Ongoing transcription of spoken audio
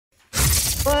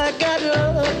I got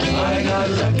luck. I got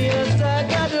luck. Yes, I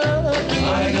got luck.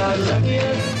 I got luck.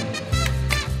 Yes.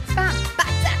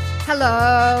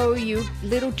 Hello, you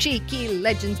little cheeky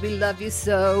legends. We love you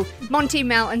so. Monty,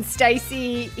 Mel, and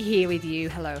Stacey here with you.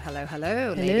 Hello. Ladies.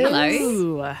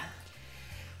 Hello.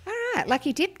 All right,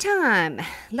 lucky dip time.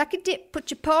 Lucky dip,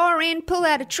 put your paw in, pull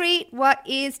out a treat. What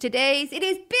is today's? It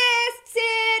is best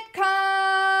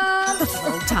sitcom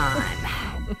of all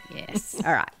time. Yes.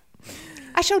 All right.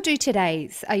 I shall do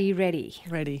today's. Are you ready?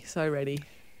 Ready, so ready.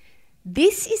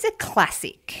 This is a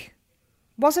classic.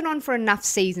 Wasn't on for enough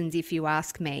seasons, if you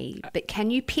ask me, but can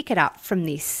you pick it up from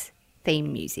this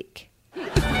theme music?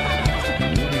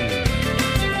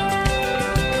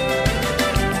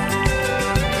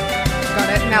 Got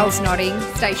it? Mel's nodding.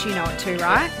 Stacey, you know it too,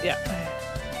 right? Yeah.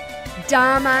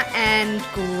 Dharma and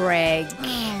Greg.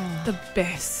 The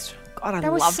best. God, I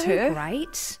That was loved so her.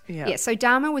 great. Yeah. So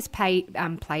Dharma was played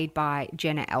by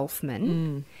Jenna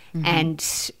Elfman,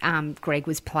 and Greg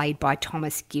was played by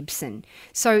Thomas Gibson.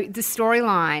 So the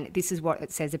storyline, this is what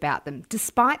it says about them.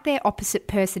 Despite their opposite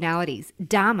personalities,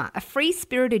 Dharma, a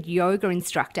free-spirited yoga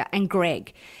instructor, and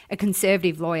Greg, a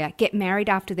conservative lawyer, get married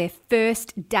after their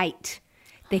first date.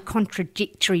 Their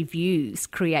contradictory views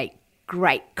create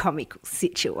great comical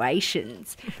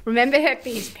situations. Remember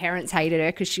his parents hated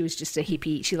her because she was just a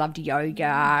hippie. She loved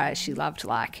yoga. She loved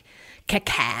like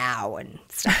cacao and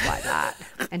stuff like that.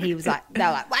 And he was like,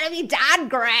 they're like, what have you done,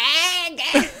 Greg?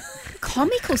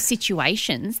 Comical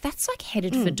situations, that's like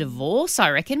headed for divorce, I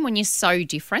reckon, when you're so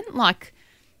different. Like,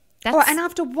 that's... Oh, and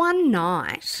after one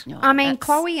night, No, I mean, that's-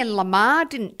 Chloe and Lamar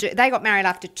they got married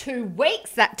after 2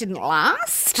 weeks. That didn't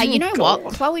last. Hey, you know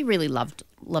what? Chloe really loved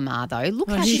Lamar, though. Look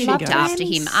how here she she looked goes. after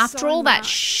him. After So all that much.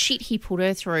 shit he put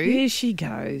her through. Here she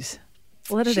goes.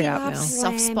 Let it out, Mel. loves-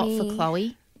 Soft spot for Whammy.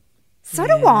 Chloe. So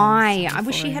do I. I so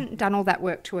wish she fine. hadn't done all that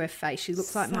work to her face. She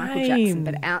looks like Michael Same. Jackson.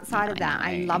 But outside of that,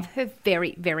 I love her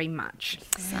very, very much.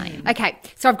 Same. Okay,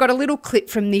 so I've got a little clip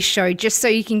from this show just so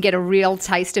you can get a real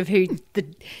taste of who the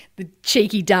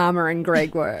cheeky Dharma and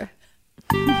Greg were.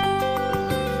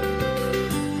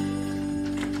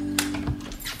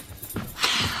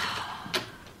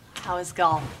 How was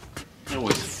golf? It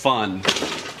was fun.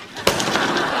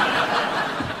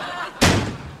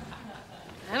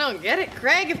 I don't get it,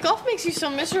 Greg. If golf makes you so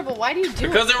miserable, why do you do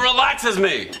Because it relaxes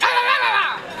me.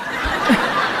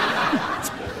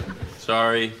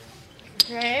 Sorry. it?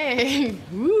 Greg,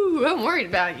 woo, I'm worried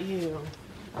about you.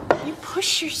 You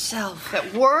push yourself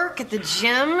at work, at the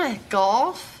gym, at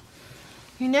golf.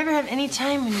 You never have any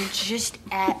time when you're just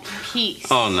at peace.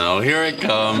 Oh no, here it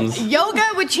comes. Yoga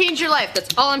would change your life.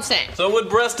 That's all I'm saying. So would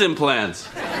breast implants.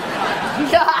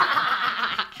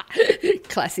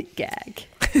 Classic gag.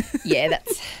 Yeah,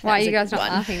 that's... Why are that you was a guys good not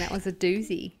one. laughing? That was a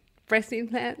doozy. Breast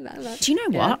implant. Do you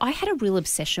know what? I had a real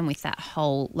obsession with that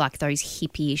whole, like, those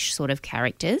hippie-ish sort of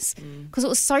characters because it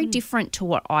was so different to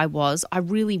what I was. I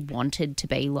really wanted to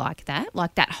be like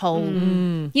that whole,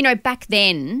 you know, back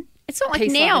then. It's not like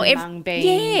Peace, now. love, and mung beans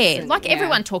Yeah, and- like yeah.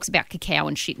 everyone talks about cacao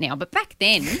and shit now, but back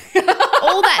then,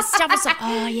 all that stuff was like,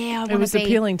 oh, yeah, I want to be. It was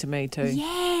appealing to me too.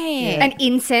 Yeah. And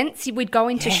incense, we'd go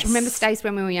into, Yes. remember Stace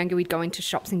when we were younger, we'd go into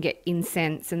shops and get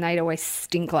incense and they'd always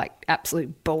stink like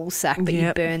absolute ballsack, but you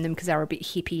Yep. burn them because they were a bit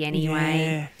hippie anyway.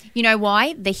 Yeah. You know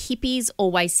why? The hippies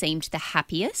always seemed the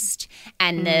happiest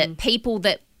and the people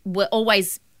that were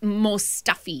always more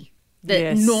stuffy. The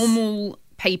Yes. normal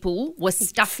people were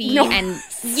stuffy and,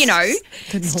 you know,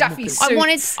 Stuffy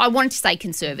suits. I wanted to say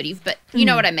conservative, but you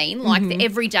know what I mean? Like the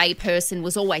everyday person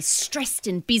was always stressed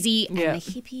and busy and Yeah. the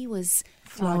hippie was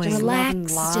Flowing.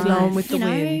 relaxed and, Flowing with the you know,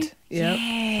 wind. Yep.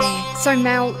 Yeah. So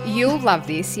Mel, you'll love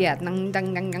this. Yeah,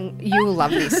 you'll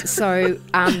love this. So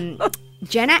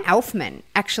Jenna Elfman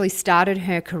actually started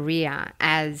her career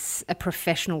as a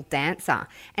professional dancer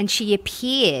and she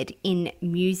appeared in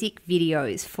music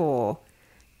videos for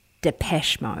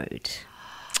Depeche Mode.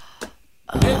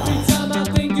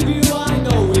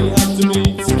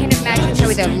 You can imagine her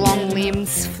with her long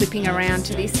limbs flipping around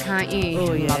to this, can't you?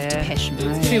 Oh, yeah. Love Depeche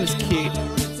Mode. She was cute.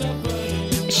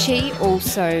 She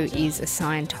also is a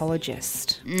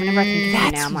Scientologist. Whenever I think of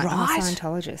her now, I'm like, right. I'm a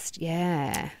Scientologist.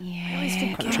 Yeah. Yeah. It's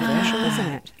been controversial, isn't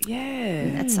it?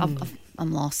 Yeah. That's,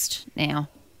 I'm lost now.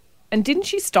 And didn't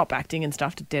she stop acting and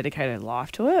stuff to dedicate her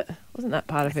life to it? Wasn't that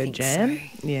part of her think jam?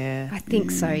 so. Yeah. I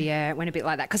think so, yeah. It went a bit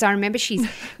like that. Because I remember she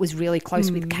was really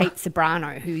close with Kate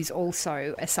Sobrano, who's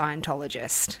also a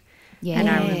Scientologist. And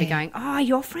I remember going, oh,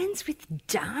 you're friends with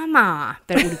Dharma.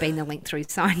 But it would have been the link through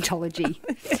Scientology.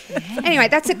 Anyway,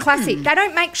 that's a classic. They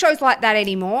don't make shows like that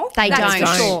anymore. They That's don't.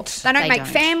 for sure. They don't They make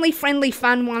don't. family-friendly,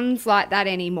 fun ones like that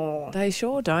anymore. They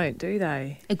sure don't, do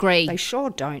they? Agree. They sure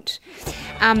don't.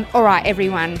 All right,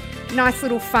 everyone. Nice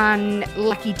little fun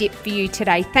lucky dip for you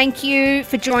today. Thank you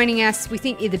for joining us. We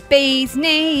think you're the bee's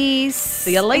knees.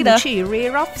 See you later. And we'll cheer your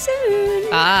ear off soon.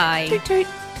 Bye. Toot toot.